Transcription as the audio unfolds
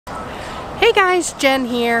Hey guys, Jen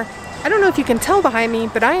here. I don't know if you can tell behind me,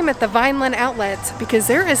 but I am at the Vineland Outlets because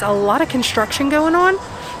there is a lot of construction going on.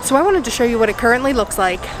 So I wanted to show you what it currently looks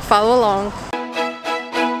like. Follow along.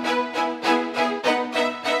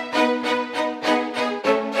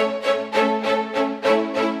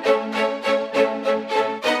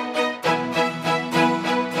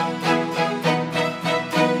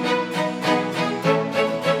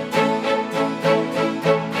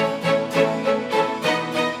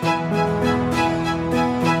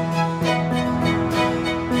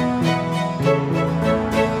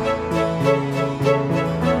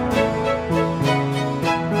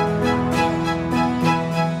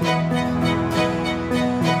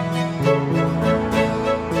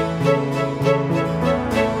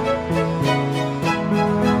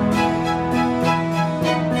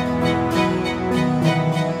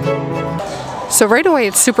 So right away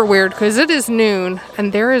it's super weird because it is noon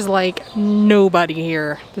and there is like nobody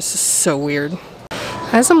here. This is so weird.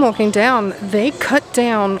 As I'm walking down, they cut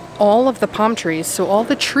down all of the palm trees. So all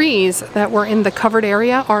the trees that were in the covered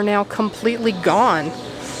area are now completely gone.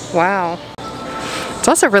 Wow. It's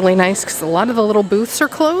also really nice because a lot of the little booths are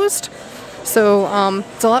closed. So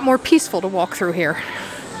it's a lot more peaceful to walk through here.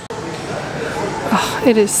 Oh,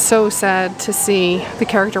 it is so sad to see the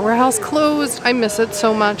Character Warehouse closed. I miss it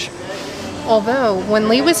so much. Although, when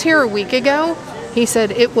Lee was here a week ago, he said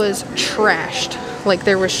it was trashed. Like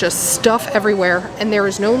there was just stuff everywhere and there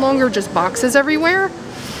is no longer just boxes everywhere.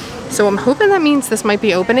 So I'm hoping that means this might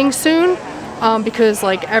be opening soon because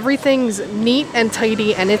like everything's neat and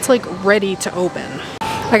tidy and it's like ready to open.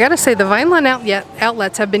 I gotta say the Vineland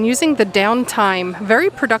Outlets have been using the downtime very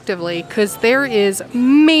productively because there is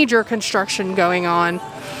major construction going on.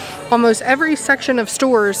 Almost every section of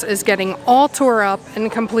stores is getting all tore up and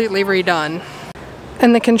completely redone.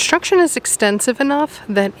 And the construction is extensive enough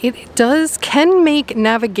that it can make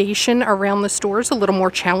navigation around the stores a little more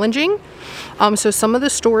challenging. So some of the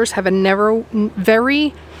stores have a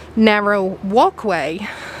very narrow walkway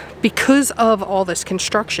because of all this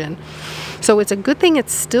construction. So it's a good thing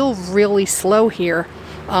it's still really slow here.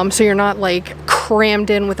 So you're not like crammed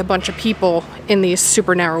in with a bunch of people in these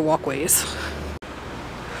super narrow walkways.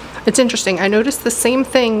 It's interesting, I noticed the same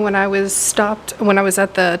thing when I was at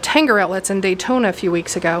the Tanger Outlets in Daytona a few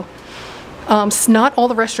weeks ago. Not all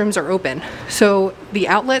the restrooms are open. So the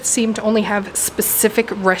outlets seem to only have specific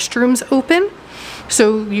restrooms open.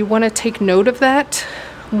 So you want to take note of that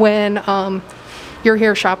when you're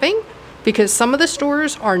here shopping, because some of the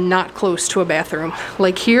stores are not close to a bathroom.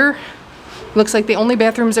 Like here, looks like the only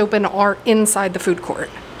bathrooms open are inside the food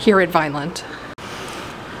court here at Vineland.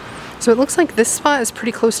 So it looks like this spot is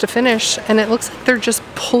pretty close to finish and it looks like they're just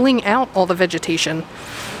pulling out all the vegetation.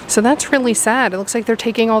 So that's really sad. It looks like they're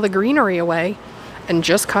taking all the greenery away and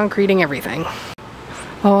just concreting everything.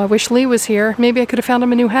 Oh, I wish Lee was here. Maybe I could have found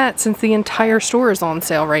him a new hat since the entire store is on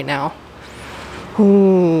sale right now.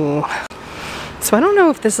 Ooh. So I don't know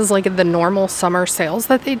if this is like the normal summer sales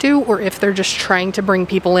that they do or if they're just trying to bring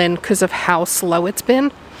people in because of how slow it's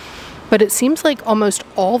been. But it seems like almost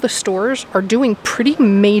all the stores are doing pretty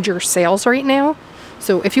major sales right now.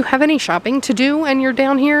 So if you have any shopping to do and you're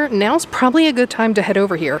down here, now's probably a good time to head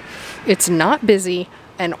over here. It's not busy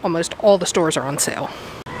and almost all the stores are on sale.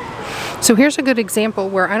 So here's a good example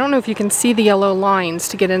where I don't know if you can see the yellow lines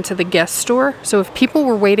to get into the guest store. So if people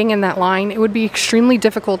were waiting in that line, it would be extremely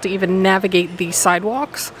difficult to even navigate these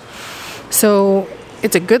sidewalks. So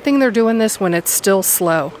it's a good thing they're doing this when it's still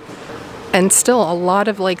slow. And still a lot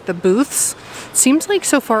of like the booths, seems like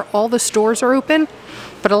so far all the stores are open,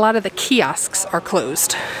 but a lot of the kiosks are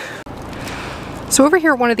closed. So over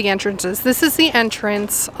here at one of the entrances, this is the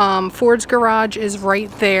entrance. Ford's garage is right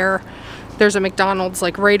there. There's a McDonald's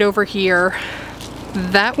like right over here.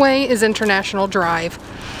 That way is International Drive,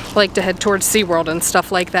 like to head towards SeaWorld and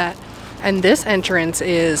stuff like that. And this entrance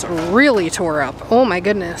is really tore up. Oh my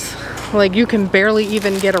goodness. Like you can barely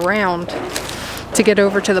even get around to get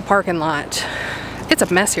over to the parking lot. It's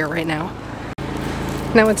a mess here right now.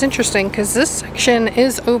 Now it's interesting because this section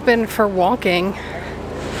is open for walking,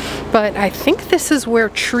 but I think this is where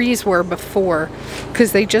trees were before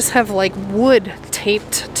because they just have like wood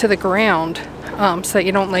taped to the ground so that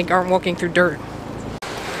you aren't walking through dirt.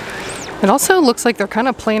 It also looks like they're kind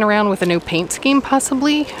of playing around with a new paint scheme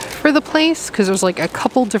possibly for the place because there's like a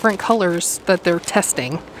couple different colors that they're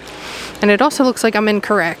testing. And it also looks like I'm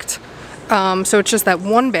incorrect. So it's just that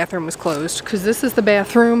one bathroom was closed because this is the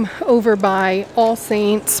bathroom over by All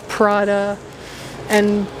Saints, Prada,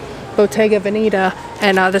 and Bottega Veneta,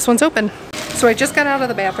 and this one's open. So I just got out of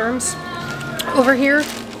the bathrooms. Over here,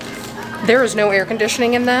 there is no air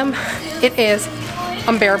conditioning in them. It is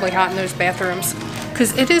unbearably hot in those bathrooms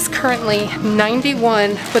because it is currently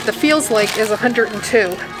 91, but the feels like is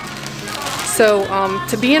 102. So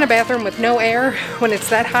to be in a bathroom with no air when it's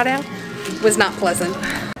that hot out was not pleasant.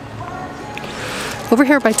 Over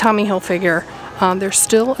here by Tommy Hilfiger, there's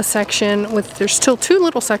still a section with, there's still two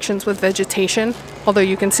little sections with vegetation, although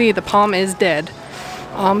you can see the palm is dead.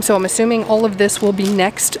 So I'm assuming all of this will be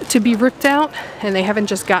next to be ripped out, and they haven't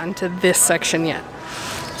just gotten to this section yet.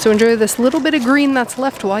 So enjoy this little bit of green that's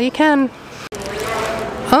left while you can.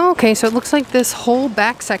 Okay, so it looks like this whole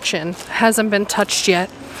back section hasn't been touched yet.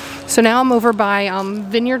 So now I'm over by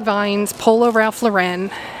Vineyard Vines, Polo Ralph Lauren,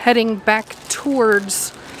 heading back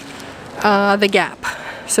towards the Gap.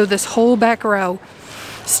 So this whole back row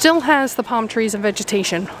still has the palm trees and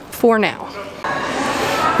vegetation for now.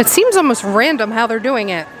 It seems almost random how they're doing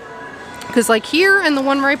it, because like here and the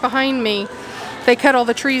one right behind me, they cut all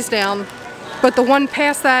the trees down, but the one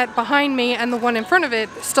past that behind me and the one in front of it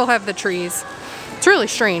still have the trees. It's really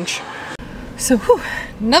strange. So whew,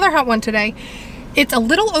 another hot one today. It's a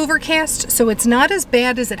little overcast, so it's not as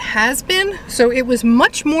bad as it has been. So it was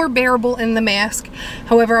much more bearable in the mask.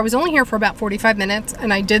 However, I was only here for about 45 minutes,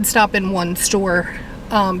 and I did stop in one store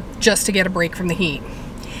just to get a break from the heat.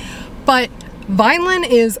 But Vineland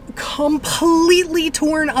is completely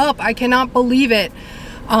torn up. I cannot believe it.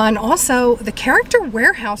 And also, the Character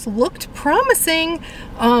Warehouse looked promising.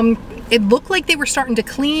 It looked like they were starting to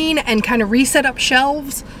clean and kind of reset up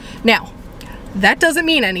shelves. Now, that doesn't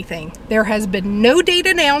mean anything. There has been no date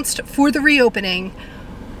announced for the reopening,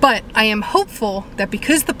 but I am hopeful that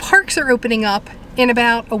because the parks are opening up in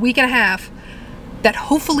about a week and a half, that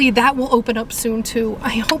hopefully that will open up soon too.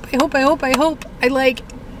 I hope. I like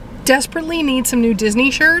desperately need some new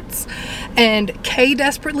Disney shirts, and Kay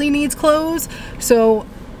desperately needs clothes, so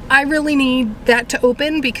I really need that to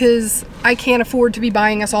open because I can't afford to be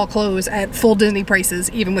buying us all clothes at full Disney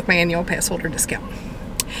prices, even with my annual pass holder discount.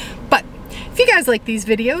 But if you guys like these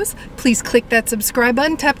videos, please click that subscribe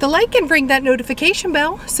button, tap the like, and ring that notification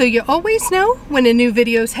bell so you always know when a new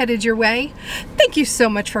video is headed your way. Thank you so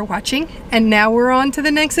much for watching, and now we're on to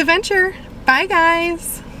the next adventure. Bye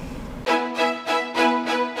guys!